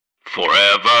Forever.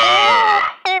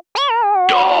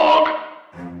 Dog.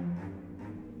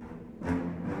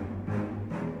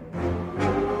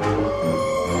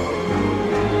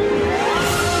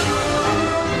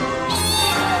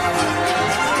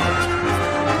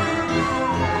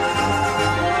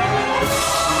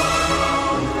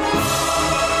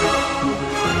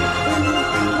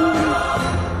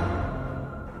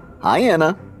 Hi,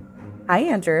 Anna. Hi,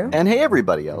 Andrew. And hey,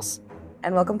 everybody else.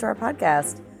 And welcome to our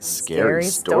podcast. Scary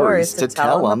stories to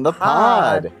tell on the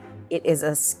pod. It is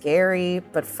a scary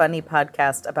but funny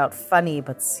podcast about funny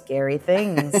but scary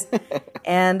things.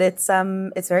 And it's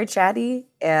very chatty,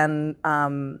 and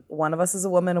one of us is a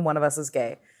woman and one of us is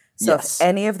gay. So Yes. if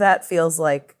any of that feels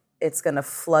like it's going to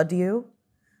flood you,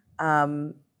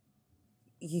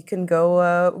 you can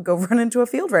go run into a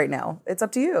field right now. It's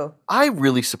up to you. I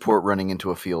really support running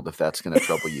into a field if that's going to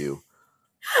trouble you.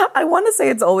 I want to say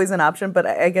it's always an option, but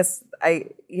I guess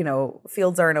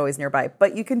fields aren't always nearby.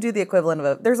 But you can do the equivalent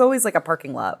of there's always like a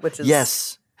parking lot, which is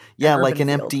Yes. Yeah, like an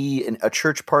field. empty, a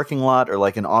church parking lot or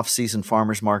like an off-season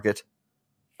farmer's market.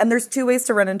 And there's two ways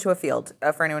to run into a field,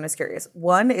 for anyone who's curious.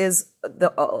 One is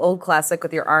the old classic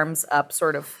with your arms up,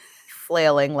 sort of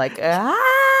flailing like,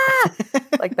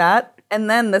 like that. And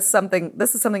then this is something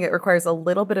that requires a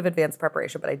little bit of advanced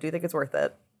preparation, but I do think it's worth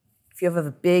it. If you have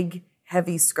a big,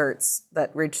 heavy skirts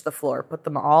that reach the floor, put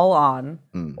them all on,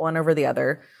 one over the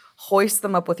other, hoist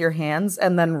them up with your hands,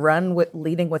 and then run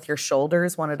leading with your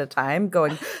shoulders one at a time,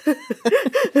 going...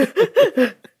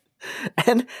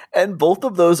 And both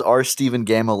of those are Stephen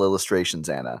Gamble illustrations,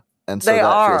 Anna. And so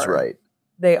feels right.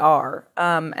 They are.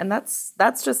 And that's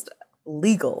just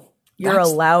legal. You're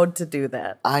allowed to do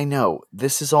that. I know.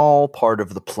 This is all part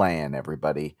of the plan,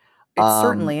 everybody. It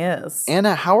certainly is.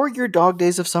 Anna, how are your dog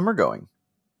days of summer going?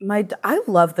 I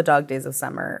love the dog days of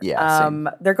summer. Yeah, same.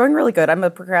 They're going really good. I'm a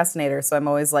procrastinator, so I'm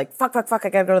always like, fuck, I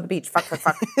gotta go to the beach. Fuck.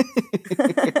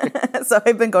 So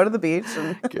I've been going to the beach.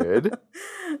 And Good.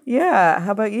 Yeah.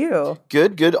 How about you?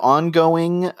 Good.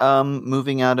 Ongoing,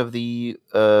 moving out of the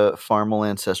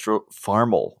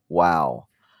Farmal. Wow.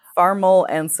 Farmal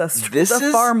ancestry. This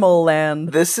is Farmal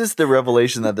land. This is the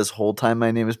revelation that this whole time my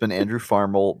name has been Andrew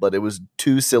Farmal, but it was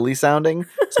too silly sounding,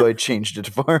 so I changed it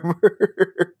to Farmer.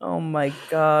 Oh my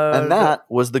God. And that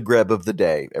was the greb of the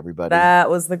day, everybody. That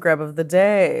was the greb of the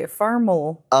day.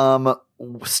 Farmal.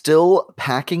 Still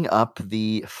packing up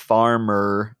the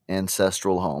farmer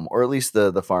ancestral home, or at least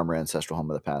the farmer ancestral home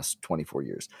of the past 24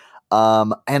 years.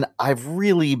 And I've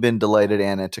really been delighted,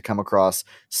 Anna, to come across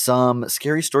some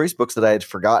scary stories books that I had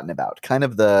forgotten about. Kind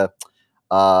of the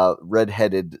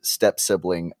redheaded step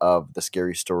sibling of the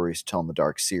Scary Stories to Tell in the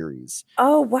Dark series.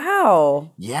 Oh,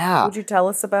 wow. Yeah. Would you tell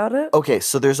us about it? Okay,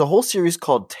 so there's a whole series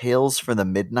called Tales for the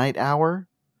Midnight Hour,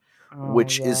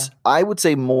 which is, I would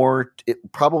say,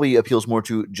 it probably appeals more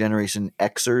to Generation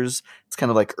Xers. It's kind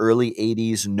of like early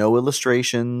 80s, no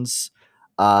illustrations.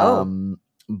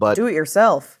 But do it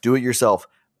yourself.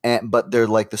 But they're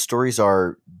like, the stories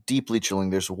are deeply chilling.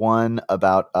 There's one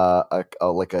about a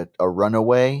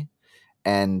runaway,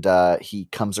 and he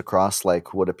comes across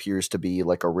like what appears to be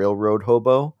like a railroad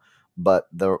hobo, but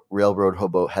the railroad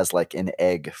hobo has like an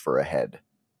egg for a head.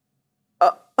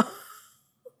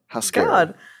 How scary.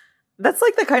 God. That's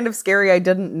like the kind of scary I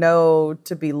didn't know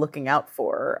to be looking out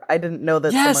for. I didn't know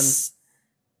that someone's...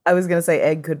 I was going to say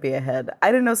egg could be a head. I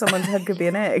didn't know someone's head could be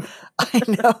an egg. I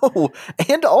know.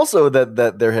 And also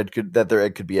that their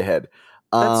egg could be a head.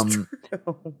 That's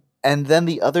true. And then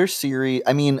the other series,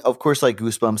 I mean, of course, like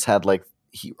Goosebumps had like,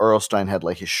 Erlstein had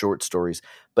like his short stories,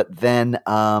 but then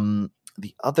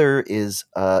the other is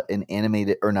an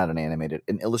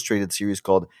illustrated series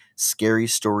called Scary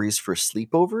Stories for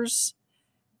Sleepovers.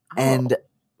 Oh. And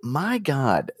my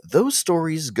God, those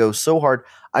stories go so hard.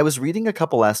 I was reading a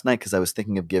couple last night because I was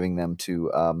thinking of giving them to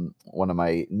one of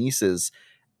my nieces.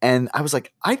 And I was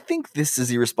like, I think this is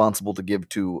irresponsible to give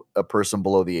to a person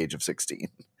below the age of 16.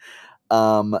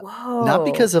 Not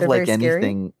because of like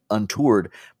anything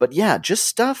untoward, but yeah, just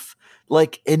stuff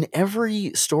like in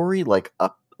every story, like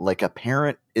a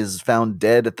parent is found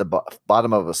dead at the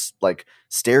bottom of a like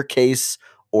staircase,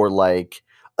 or like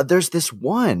there's this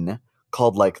one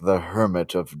called like The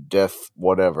Hermit of Death,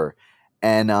 whatever.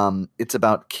 And it's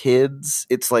about kids.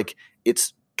 It's like,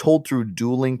 it's told through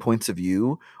dueling points of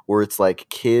view, where it's like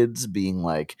kids being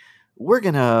like, we're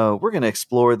gonna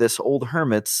explore this old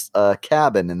hermit's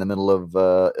cabin in the middle of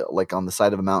like on the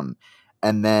side of a mountain.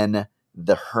 And then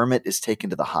the hermit is taken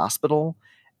to the hospital,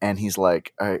 and he's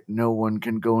like, no one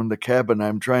can go in the cabin.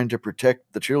 I'm trying to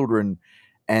protect the children.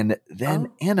 And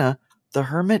then Anna, the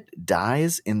hermit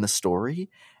dies in the story,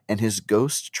 and his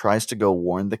ghost tries to go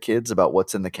warn the kids about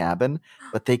what's in the cabin,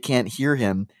 but they can't hear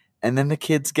him. and then the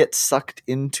kids get sucked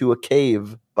into a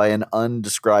cave by an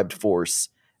undescribed force,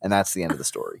 and that's the end of the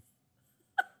story.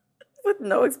 With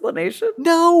no explanation?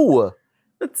 No!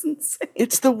 That's insane.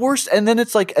 It's the worst. And then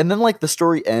the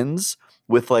story ends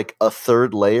with like a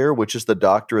third layer, which is the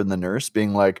doctor and the nurse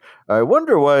being like, I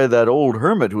wonder why that old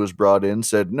hermit who was brought in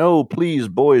said, no, please,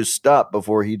 boys, stop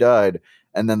before he died.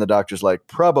 And then the doctor's like,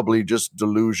 probably just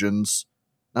delusions.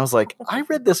 And I was like, I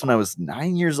read this when I was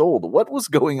 9 years old. What was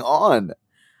going on?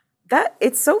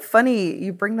 It's so funny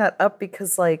you bring that up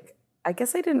because, like, I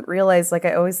guess I didn't realize, like,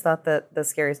 I always thought that the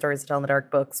Scary Stories to Tell in the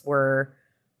Dark books were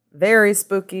very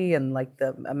spooky and, like,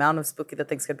 the amount of spooky that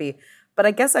things could be. But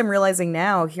I guess I'm realizing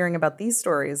now, hearing about these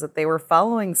stories, that they were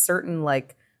following certain,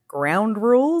 like, ground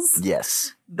rules.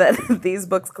 Yes. That these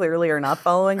books clearly are not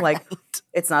following. Like,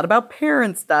 it's not about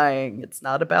parents dying. It's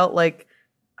not about, like,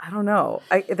 I don't know.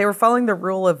 They were following the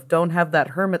rule of don't have that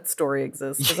hermit story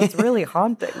exist, because that's really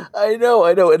haunting. I know.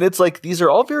 And it's like, these are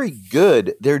all very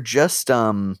good. They're just,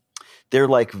 they're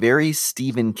like very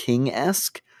Stephen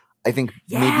King-esque. I think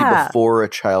maybe before a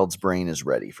child's brain is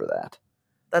ready for that.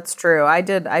 That's true.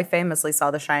 I famously saw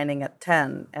The Shining at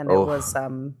 10, and it was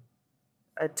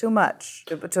too much.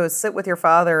 To sit with your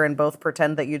father and both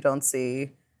pretend that you don't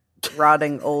see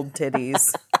rotting old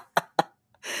titties.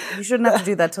 You shouldn't have to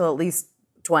do that till at least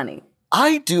 20.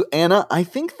 I do, Anna. I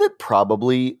think that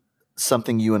probably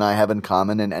something you and I have in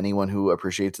common, and anyone who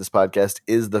appreciates this podcast,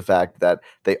 is the fact that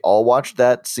they all watched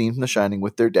that scene from The Shining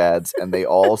with their dads, and they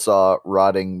all saw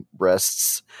rotting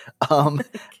breasts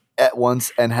at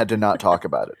once and had to not talk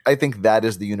about it. I think that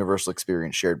is the universal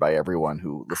experience shared by everyone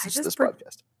who listens to this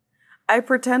podcast. I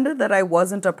pretended that I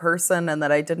wasn't a person and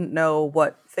that I didn't know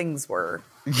what things were.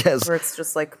 Yes. Where it's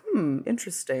just like,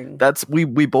 interesting. That's we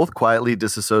both quietly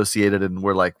disassociated and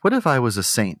were like, what if I was a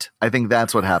saint? I think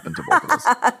that's what happened to both of us.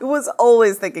 I was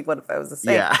always thinking, what if I was a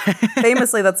saint? Yeah.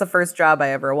 Famously, that's the first job I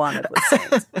ever wanted, was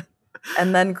saint.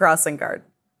 And then crossing guard.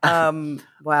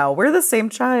 Wow, we're the same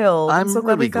child. I'm so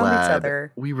really we found glad each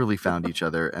other. we really found each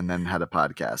other and then had a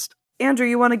podcast. Andrew,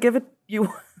 you want to give it? You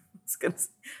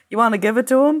want to give it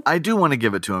to him? I do want to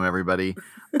give it to him, everybody.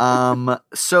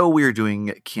 So we're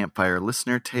doing Campfire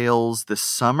Listener Tales this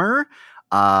summer.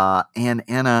 And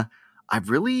Anna, I've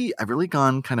really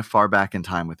gone kind of far back in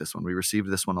time with this one. We received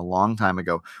this one a long time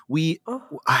ago.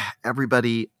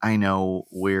 Everybody, I know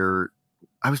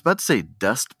I was about to say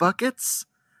dust buckets.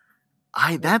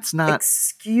 That's not.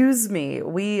 Excuse me.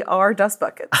 We are dust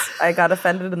buckets. I got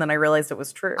offended and then I realized it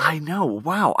was true. I know.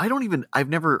 Wow. I've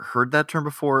never heard that term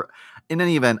before. In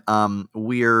any event,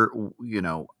 we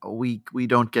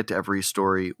don't get to every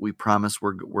story. We promise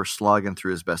we're slogging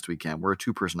through as best we can. We're a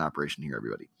 2-person operation here,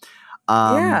 everybody.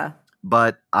 Yeah.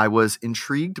 But I was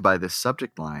intrigued by this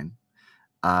subject line,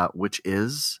 which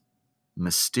is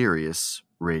mysterious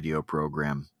radio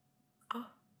program.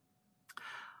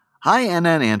 Hi, Anna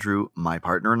and Andrew. My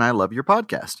partner and I love your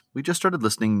podcast. We just started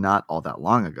listening not all that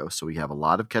long ago, so we have a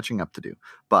lot of catching up to do.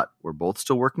 But we're both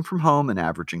still working from home and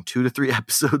averaging 2 to 3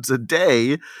 episodes a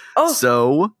day,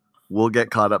 so we'll get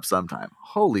caught up sometime.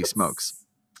 Holy smokes.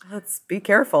 Let's be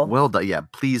careful. Well done. Yeah,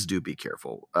 please do be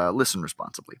careful. Listen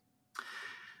responsibly.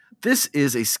 This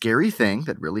is a scary thing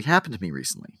that really happened to me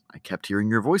recently. I kept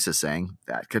hearing your voices saying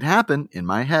that could happen in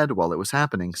my head while it was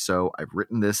happening, so I've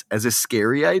written this as a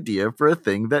scary idea for a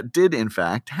thing that did in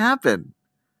fact happen.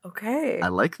 Okay. I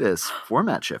like this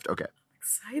format shift. Okay.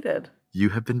 Excited. You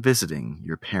have been visiting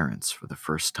your parents for the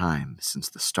first time since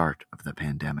the start of the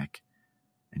pandemic,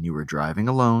 and you were driving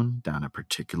alone down a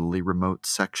particularly remote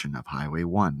section of Highway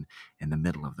 1 in the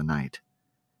middle of the night.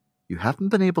 You haven't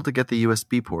been able to get the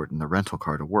USB port in the rental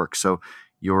car to work, so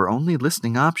your only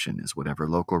listening option is whatever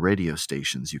local radio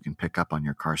stations you can pick up on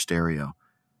your car stereo.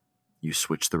 You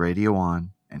switch the radio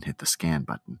on and hit the scan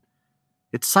button.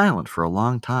 It's silent for a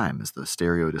long time as the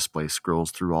stereo display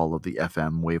scrolls through all of the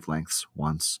FM wavelengths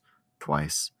once,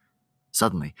 twice.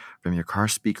 Suddenly, from your car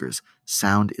speakers,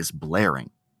 sound is blaring.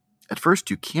 At first,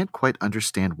 you can't quite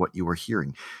understand what you are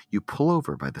hearing. You pull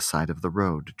over by the side of the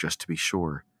road just to be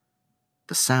sure.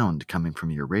 The sound coming from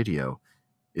your radio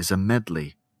is a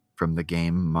medley from the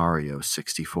game Mario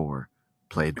 64,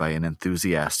 played by an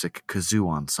enthusiastic kazoo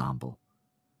ensemble.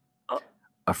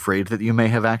 Afraid that you may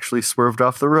have actually swerved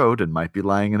off the road and might be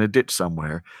lying in a ditch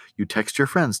somewhere, you text your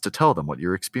friends to tell them what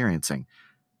you're experiencing.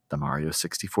 The Mario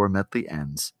 64 medley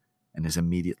ends and is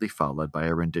immediately followed by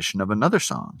a rendition of another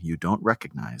song you don't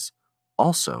recognize,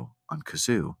 also on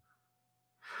kazoo.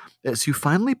 As you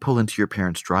finally pull into your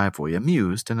parents' driveway,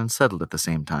 amused and unsettled at the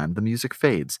same time, the music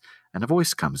fades and a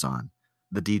voice comes on.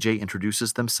 The DJ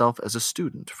introduces themselves as a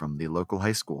student from the local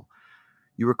high school.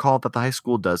 You recall that the high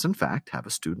school does, in fact, have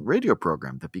a student radio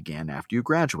program that began after you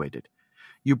graduated.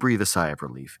 You breathe a sigh of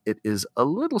relief. It is a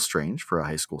little strange for a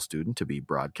high school student to be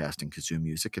broadcasting kazoo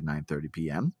music at 9:30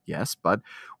 p.m., yes, but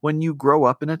when you grow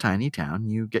up in a tiny town,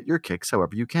 you get your kicks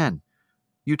however you can.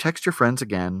 You text your friends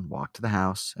again, walk to the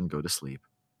house, and go to sleep.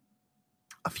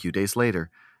 A few days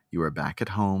later, you are back at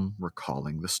home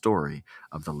recalling the story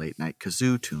of the late-night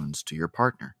kazoo tunes to your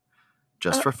partner.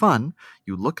 Just for fun,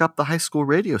 you look up the high school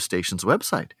radio station's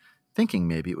website, thinking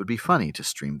maybe it would be funny to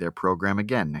stream their program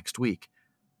again next week.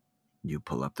 You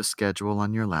pull up the schedule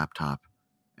on your laptop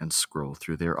and scroll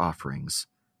through their offerings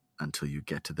until you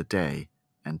get to the day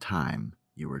and time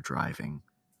you were driving.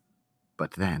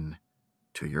 But then,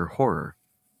 to your horror,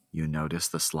 you notice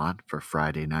the slot for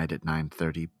Friday night at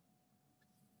 9:30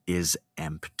 is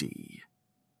empty.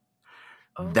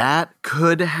 Oh. That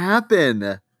could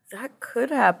happen. That could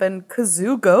happen.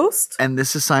 Kazoo ghost? And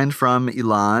this is signed from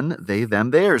Elan, they, them,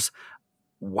 theirs.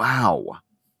 Wow.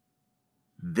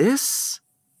 This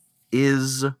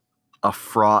is a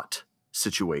fraught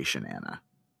situation, Anna.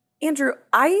 Andrew,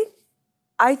 I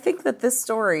think that this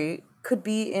story could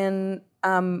be in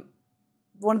one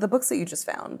of the books that you just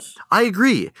found. I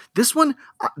agree. This one,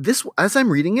 as I'm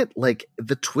reading it, like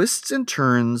the twists and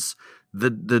turns,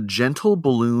 the gentle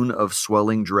balloon of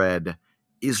swelling dread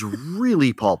is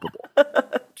really palpable.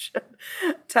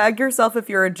 Tag yourself if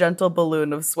you're a gentle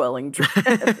balloon of swelling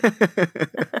dread.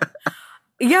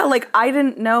 Yeah, like I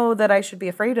didn't know that I should be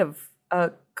afraid of a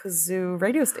kazoo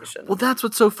radio station. Well, that's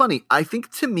what's so funny. I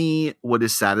think to me, what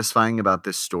is satisfying about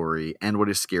this story and what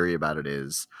is scary about it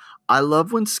is I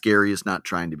love when scary is not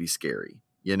trying to be scary,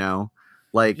 you know?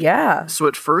 Like, yeah. So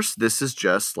at first, this is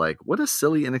just like, what a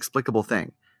silly, inexplicable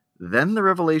thing. Then the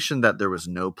revelation that there was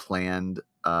no planned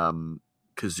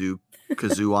kazoo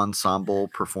ensemble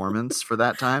performance for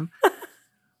that time.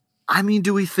 I mean,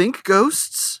 do we think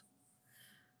ghosts?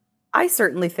 I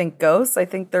certainly think ghosts. I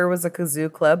think there was a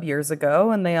kazoo club years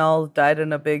ago, and they all died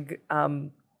in a big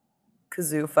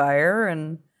kazoo fire,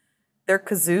 and their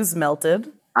kazoos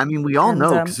melted. I mean, we all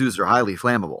know kazoos are highly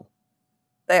flammable.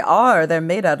 They are. They're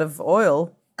made out of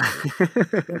oil.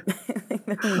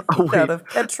 Out of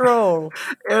petrol.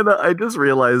 And I just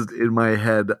realized in my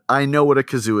head, I know what a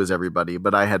kazoo is, everybody,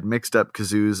 but I had mixed up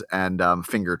kazoos and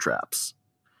finger traps.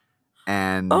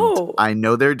 And I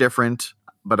know they're different,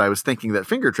 but I was thinking that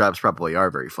finger traps probably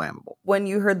are very flammable. When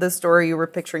you heard this story, you were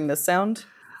picturing this sound?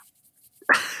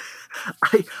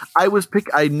 I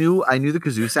knew the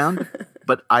kazoo sound,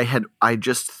 but I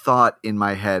just thought in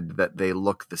my head that they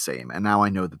look the same, and now I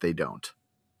know that they don't.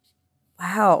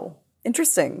 Wow.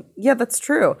 Interesting. Yeah, that's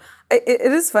true. It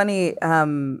is funny.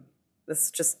 This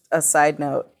is just a side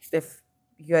note. If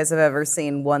you guys have ever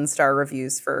seen 1-star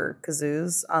reviews for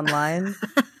kazoos online,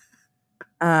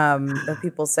 that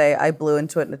people say, I blew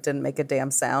into it and it didn't make a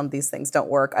damn sound. These things don't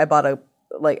work. I bought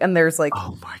and there's like,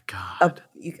 oh my God,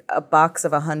 a box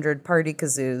of 100 party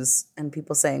kazoos, and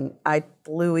people saying, I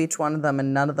blew each one of them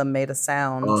and none of them made a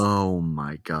sound. Oh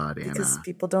my God, Anna. Because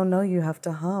people don't know you have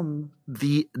to hum.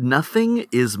 Nothing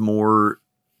is more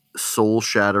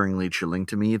soul-shatteringly chilling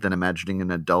to me than imagining an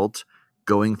adult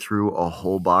going through a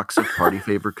whole box of party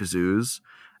favor kazoos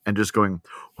and just going,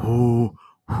 ooh,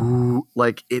 ooh,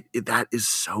 like it that is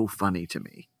so funny to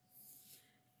me.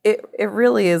 It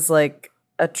really is like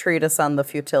a treatise on the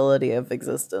futility of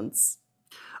existence.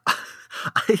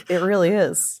 It really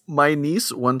is. My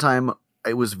niece, one time,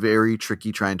 it was very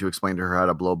tricky trying to explain to her how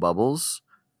to blow bubbles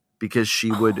because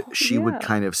she would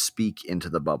kind of speak into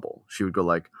the bubble. She would go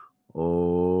like,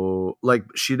 oh, like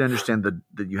she'd understand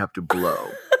that you have to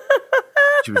blow.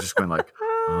 She was just going like,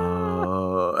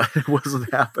 oh, it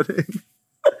wasn't happening.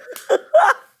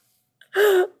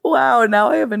 Wow, now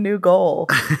I have a new goal.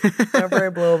 Whenever I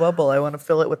blow a bubble, I want to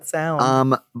fill it with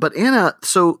sound. But Anna,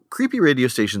 so creepy radio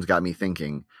stations got me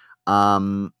thinking.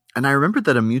 And I remembered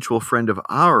that a mutual friend of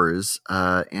ours,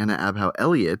 Anna Abhow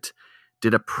Elliott,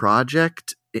 did a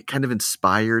project kind of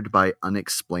inspired by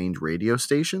unexplained radio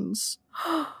stations.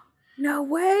 No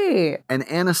way. And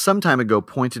Anna some time ago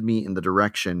pointed me in the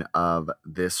direction of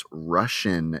this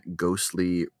Russian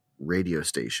ghostly radio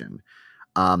station.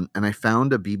 And I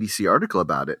found a BBC article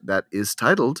about it that is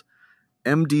titled,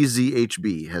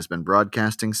 MDZHB has been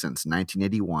broadcasting since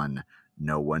 1981.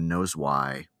 No one knows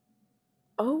why.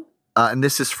 Oh. And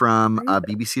this is from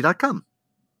BBC.com.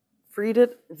 Read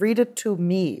it to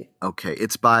me. Okay.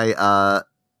 It's by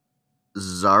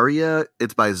Zarya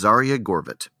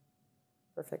Gorvit.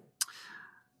 Perfect.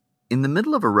 In the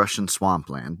middle of a Russian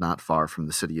swampland, not far from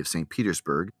the city of St.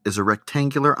 Petersburg, is a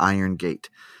rectangular iron gate.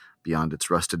 Beyond its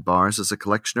rusted bars is a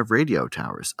collection of radio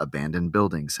towers, abandoned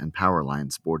buildings, and power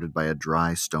lines bordered by a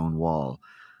dry stone wall.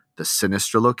 The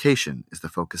sinister location is the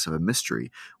focus of a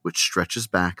mystery which stretches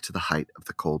back to the height of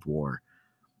the Cold War.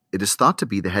 It is thought to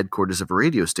be the headquarters of a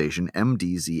radio station,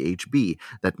 MDZHB,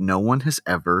 that no one has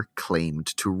ever claimed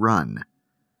to run.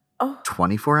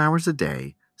 24 hours a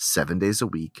day, 7 days a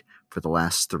week, for the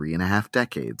last 3.5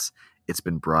 decades, it's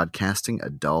been broadcasting a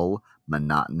dull,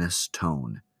 monotonous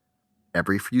tone.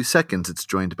 Every few seconds, it's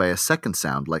joined by a second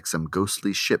sound like some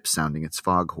ghostly ship sounding its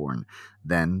foghorn.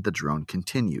 Then the drone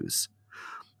continues.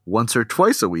 Once or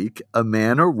twice a week, a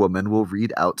man or woman will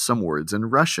read out some words in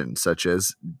Russian, such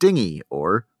as dinghy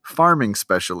or farming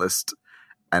specialist,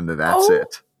 and that's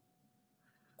it.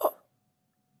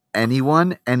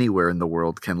 Anyone, anywhere in the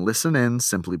world can listen in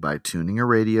simply by tuning a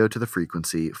radio to the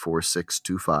frequency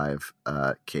 4625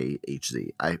 KHZ.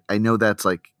 I know that's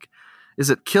like, is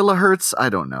it kilohertz? I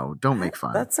don't know. Don't make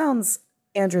fun.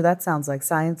 Andrew, that sounds like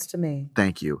science to me.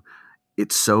 Thank you.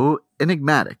 It's so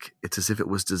enigmatic. It's as if it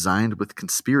was designed with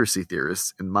conspiracy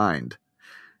theorists in mind.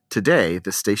 Today,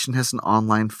 the station has an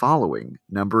online following,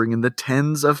 numbering in the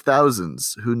tens of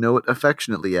thousands, who know it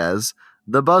affectionately as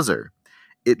The Buzzer.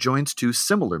 It joins two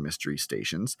similar mystery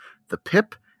stations, The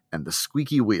Pip and The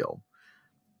Squeaky Wheel.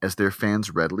 As their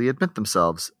fans readily admit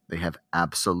themselves, they have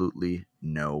absolutely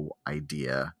no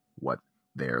idea what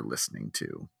they're listening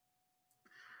to.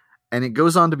 And it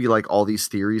goes on to be like all these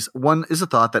theories. One is a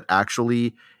thought that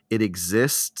actually it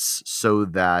exists so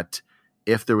that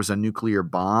if there was a nuclear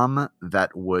bomb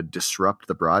that would disrupt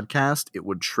the broadcast, it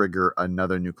would trigger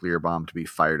another nuclear bomb to be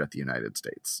fired at the United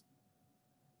States.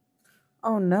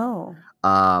 Oh no.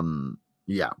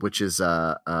 Yeah, which is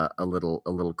a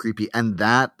little creepy. And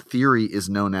that theory is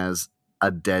known as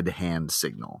a dead hand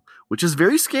signal, which is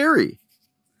very scary.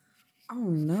 Oh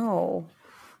no.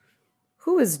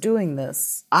 Who is doing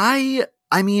this? I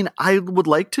mean, I would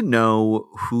like to know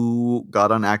who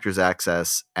got on Actors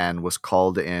Access and was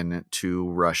called in to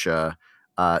Russia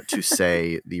to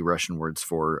say the Russian words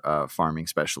for farming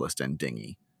specialist and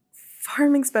dinghy.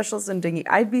 Farming specialist and dinghy.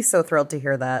 I'd be so thrilled to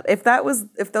hear that. If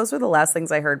those were the last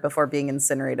things I heard before being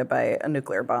incinerated by a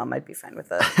nuclear bomb, I'd be fine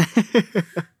with it.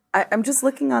 I'm just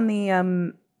looking on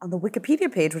the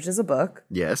Wikipedia page, which is a book.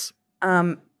 Yes.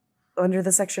 Under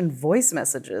the section voice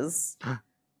messages.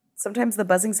 Sometimes the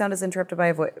buzzing sound is interrupted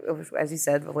by as you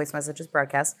said, a voice message is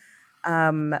broadcast.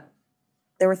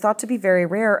 They were thought to be very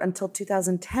rare until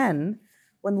 2010,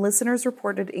 when listeners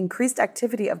reported increased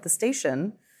activity of the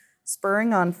station,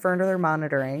 spurring on further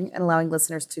monitoring and allowing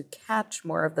listeners to catch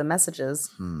more of the messages,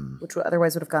 which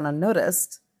otherwise would have gone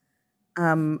unnoticed.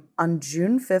 On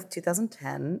June 5th,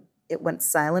 2010, it went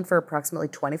silent for approximately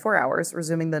 24 hours,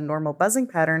 resuming the normal buzzing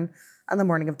pattern on the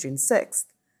morning of June 6th.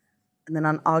 And then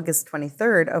on August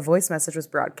 23rd, a voice message was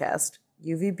broadcast.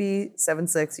 UVB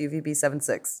 76, UVB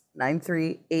 76,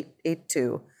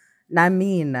 93882,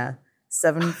 Namina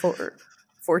 74,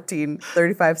 14,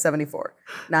 3574,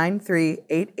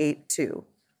 93882,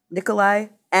 Nikolai,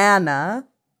 Anna,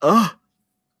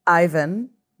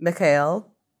 Ivan, Mikhail,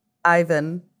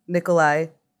 Ivan, Nikolai,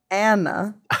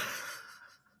 Anna,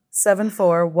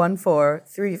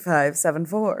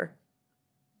 74143574.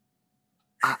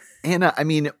 Anna, I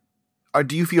mean,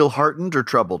 do you feel heartened or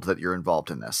troubled that you're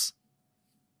involved in this?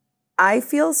 I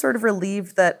feel sort of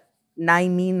relieved that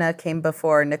Naimina came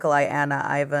before Nikolai, Anna,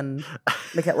 Ivan,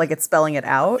 like it's spelling it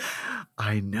out.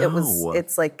 I know.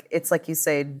 It's like you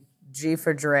say G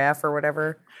for giraffe or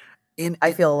whatever.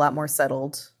 I feel a lot more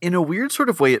settled. In a weird sort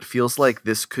of way, it feels like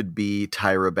this could be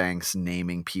Tyra Banks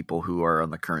naming people who are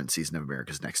on the current season of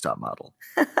America's Next Top Model.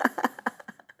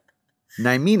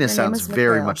 Naimina sounds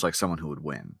very much like someone who would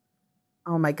win.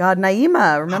 Oh my God,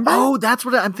 Naima, remember? Oh, that's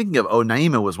what I'm thinking of. Oh,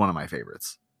 Naima was one of my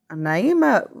favorites.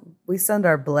 Naima, we send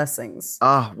our blessings.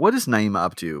 What is Naima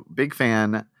up to? Big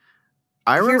fan.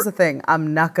 Here's the thing.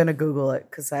 I'm not going to Google it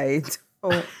because I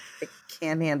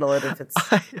can't handle it if it's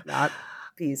not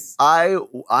peace. I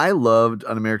loved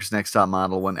on America's Next Top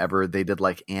Model whenever they did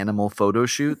like animal photo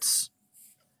shoots.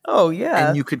 Oh, yeah.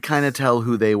 And you could kind of tell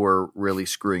who they were really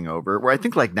screwing over. Where I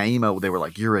think like Naima, they were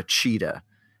like, you're a cheetah.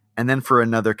 And then for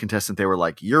another contestant, they were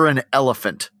like, you're an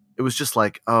elephant. It was just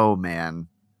like, oh, man,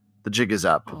 the jig is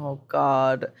up. Oh,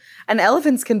 God. And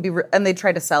elephants can be, and they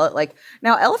try to sell it like,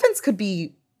 now elephants could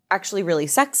be actually really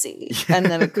sexy. Yes. And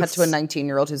then it cut to a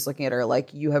 19-year-old who's looking at her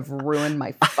like, you have ruined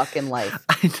my fucking life.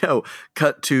 I know.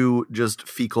 Cut to just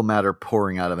fecal matter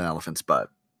pouring out of an elephant's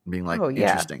butt. Being like,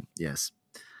 interesting. Yes.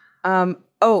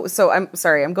 So I'm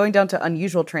sorry. I'm going down to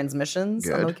unusual transmissions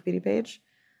on the Wikipedia page.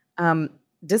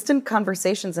 Distant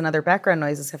conversations and other background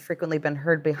noises have frequently been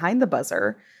heard behind the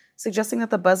buzzer,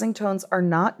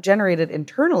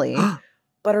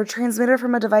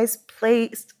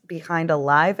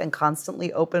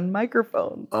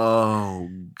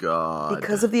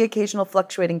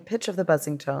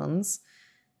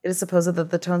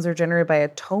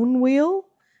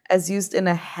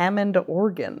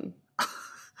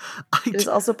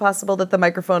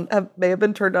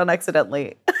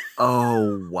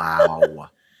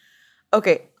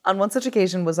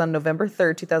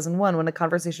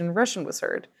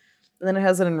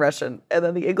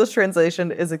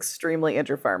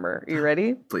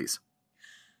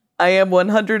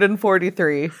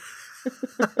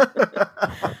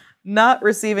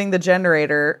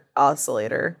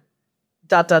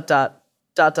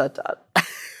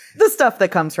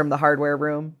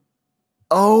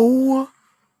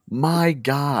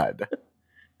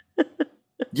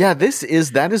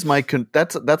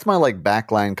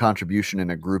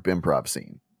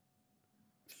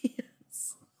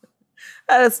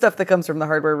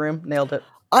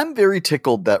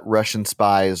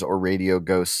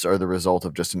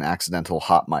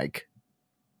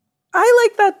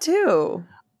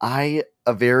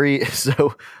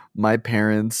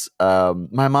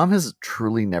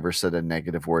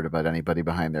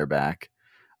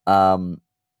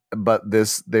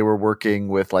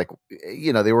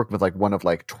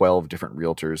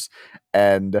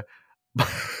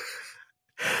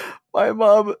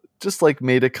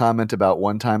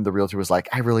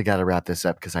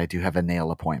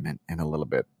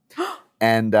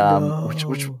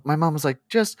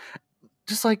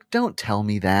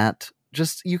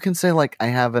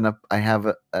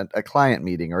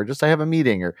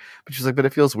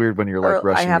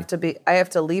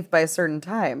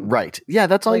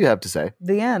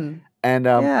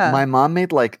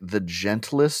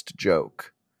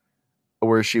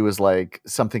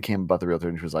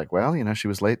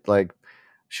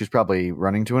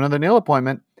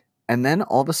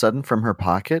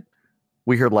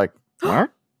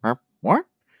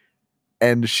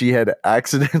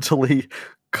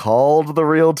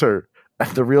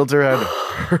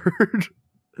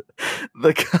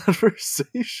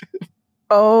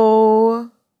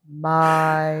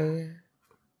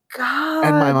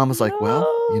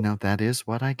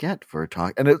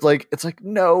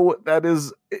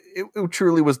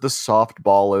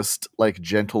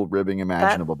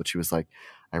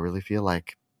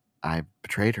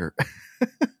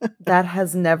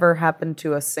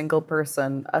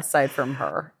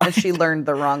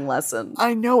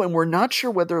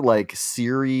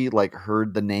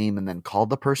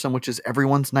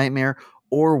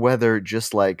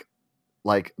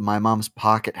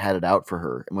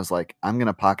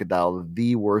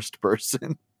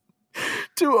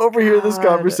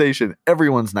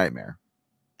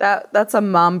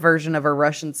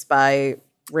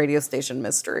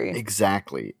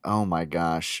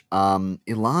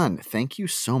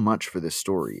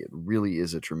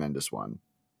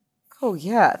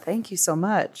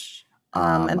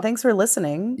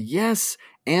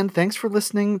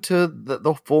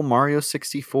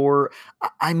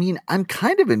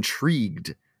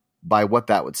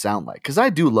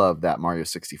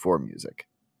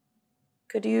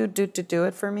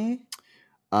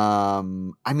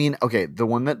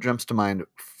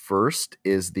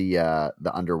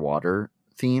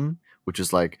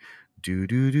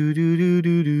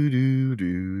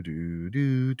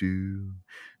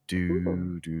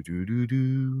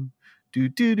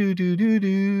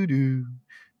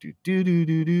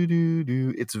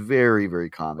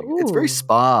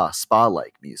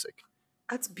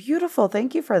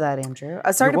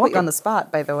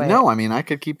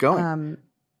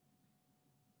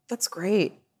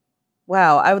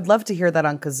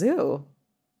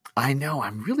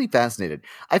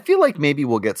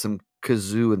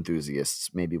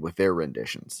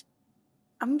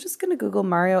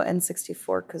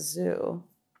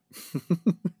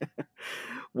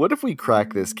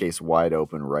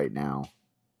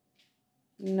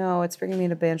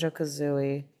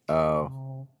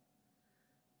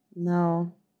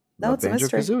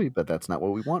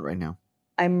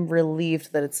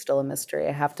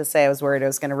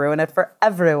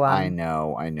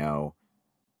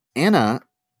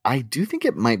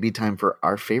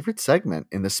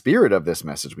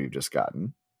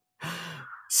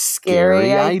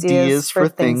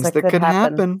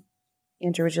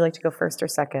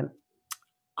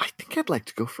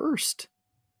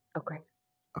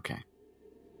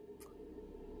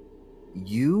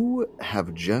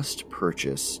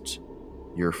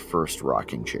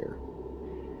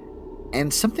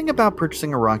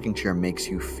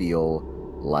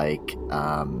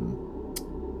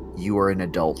 you are an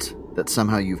adult, that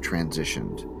somehow you've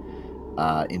transitioned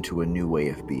into a new way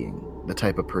of being. The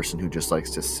type of person who just likes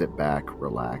to sit back,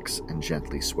 relax, and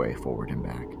gently sway forward and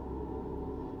back.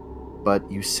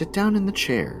 But you sit down in the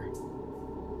chair,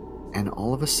 and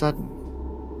all of a sudden,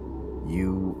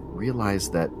 you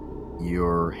realize that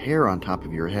your hair on top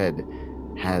of your head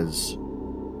has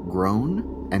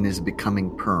grown and is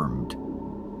becoming permed.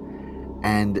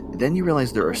 And then you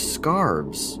realize there are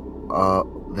scarves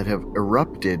that have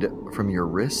erupted from your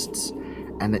wrists,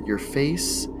 and that your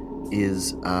face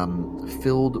is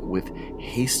filled with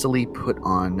hastily put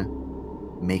on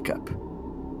makeup.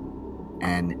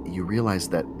 And you realize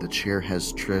that the chair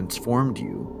has transformed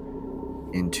you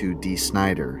into Dee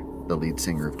Snider, the lead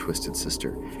singer of Twisted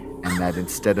Sister, and that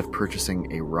instead of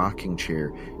purchasing a rocking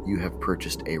chair, you have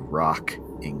purchased a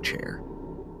rocking chair.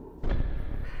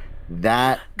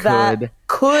 That could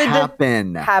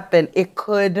happen. It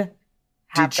could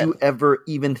happen. Did you ever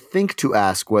even think to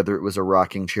ask whether it was a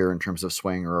rocking chair in terms of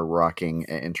swing or a rocking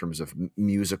in terms of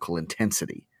musical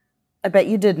intensity? I bet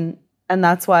you didn't. And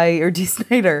that's why you're Dee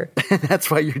Snider. That's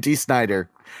why you're Dee Snider.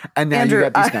 And now Andrew, you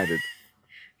got Dee Snider.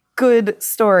 Good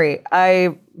story.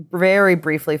 I very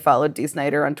briefly followed Dee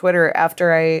Snider on Twitter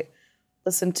after I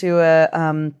listened to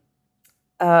a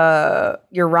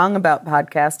You're Wrong About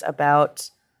podcast about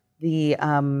the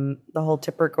whole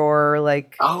Tipper Gore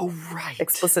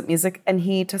explicit music, and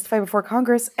he testified before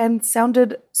Congress and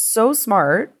sounded so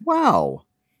smart. Wow.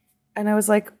 And I was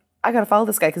like, I gotta follow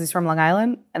this guy because he's from Long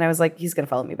Island, and I was like, he's gonna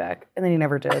follow me back, and then he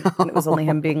never did. And it was only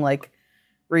him being like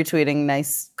retweeting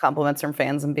nice compliments from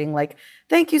fans and being like,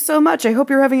 thank you so much, I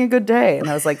hope you're having a good day. And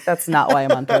I was like, that's not why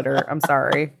I'm on Twitter. I'm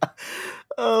sorry.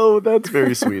 Oh, that's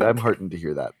very sweet. I'm heartened to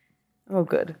hear that. Oh,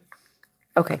 good.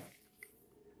 Okay.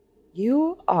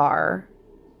 You are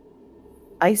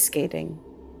ice skating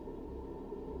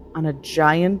on a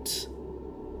giant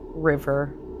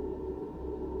river,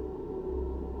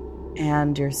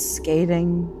 and you're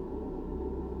skating,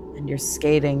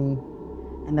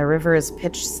 and the river is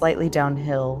pitched slightly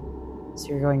downhill, so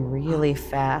you're going really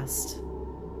fast.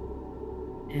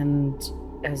 And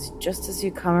just as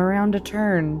you come around a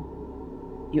turn,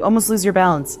 you almost lose your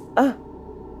balance. But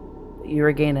you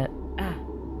regain it.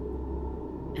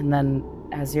 And then,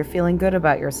 as you're feeling good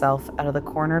about yourself, out of the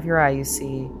corner of your eye, you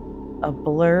see a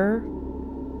blur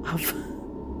of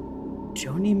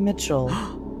Joni Mitchell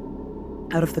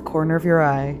out of the corner of your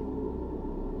eye.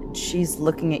 And she's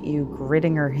looking at you,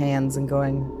 gritting her hands and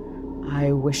going,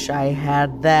 I wish I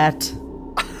had that.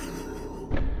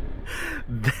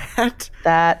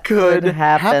 That could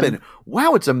happen.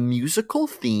 Wow, it's a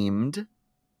musical-themed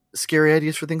Scary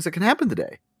Ideas for Things That Can Happen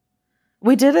Today.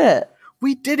 We did it.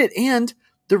 And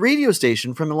the radio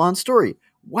station from Milan Story.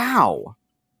 Wow.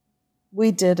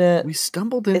 We did it. We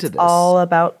stumbled into this.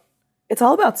 It's all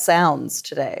about sounds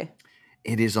today.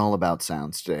 It is all about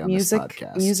sounds today on this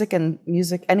podcast.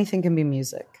 Music, anything can be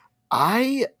music.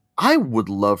 I would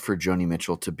love for Joni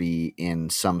Mitchell to be in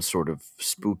some sort of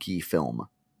spooky film.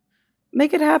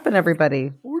 Make it happen,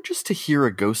 everybody. Or just to hear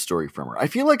a ghost story from her. I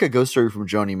feel like a ghost story from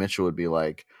Joni Mitchell would be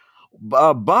like,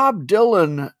 Bob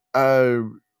Dylan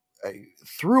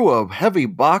threw a heavy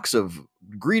box of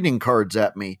greeting cards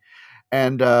at me,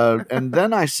 and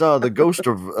then I saw the ghost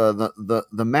of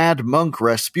the mad monk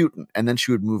Rasputin, and then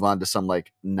she would move on to some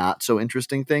like not so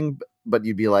interesting thing, but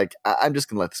you'd be like, I'm just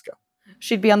gonna let this go.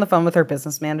 She'd be on the phone with her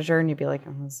business manager, and you'd be like,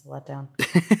 this is a letdown.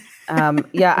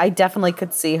 Yeah, I definitely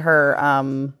could see her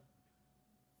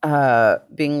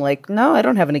being like, no, I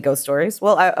don't have any ghost stories.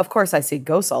 Well, of course I see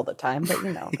ghosts all the time, but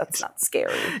that's not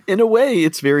scary. In a way,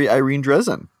 it's very Irene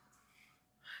Dresden.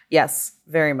 Yes,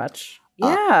 very much.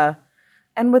 Yeah.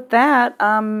 And with that,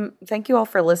 thank you all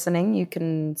for listening. You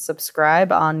can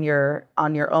subscribe on your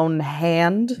own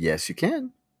hand. Yes, you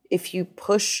can. If you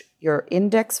push your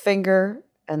index finger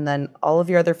and then all of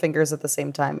your other fingers at the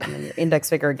same time, and then your index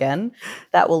finger again,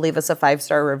 that will leave us a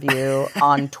 5-star review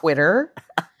on Twitter.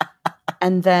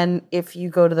 And then if you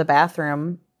go to the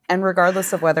bathroom, and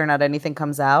regardless of whether or not anything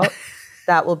comes out,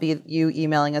 that will be you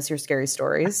emailing us your scary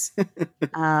stories.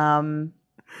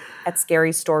 At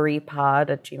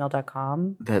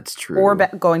scarystorypod@gmail.com. That's true. Or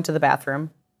going to the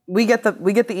bathroom. We get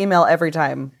the email every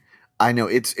time. I know,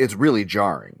 it's really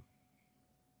jarring.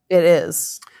 It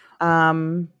is.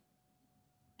 And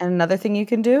another thing you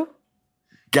can do?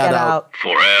 Get out.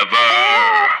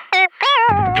 Forever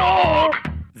Dog.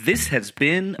 This has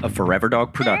been a Forever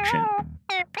Dog production.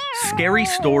 Scary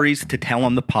Stories to Tell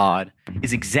on the Pod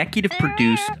is executive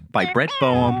produced by Brett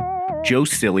Boehm, Joe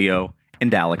Cilio,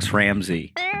 and Alex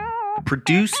Ramsey.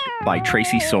 Produced by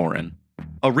Tracy Soren.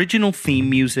 Original theme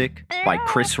music by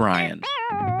Chris Ryan.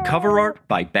 Cover art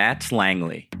by Bats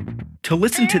Langley. To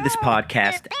listen to this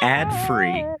podcast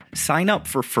ad-free, sign up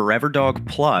for Forever Dog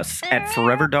Plus at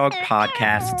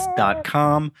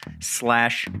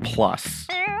foreverdogpodcasts.com/plus.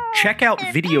 Check out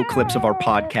video clips of our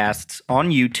podcasts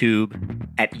on YouTube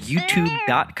at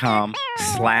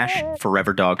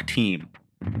youtube.com/foreverdogteam.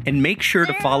 And make sure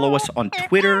to follow us on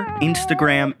Twitter,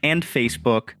 Instagram, and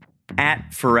Facebook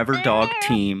at Forever Dog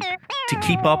Team to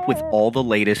keep up with all the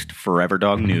latest Forever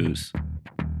Dog news.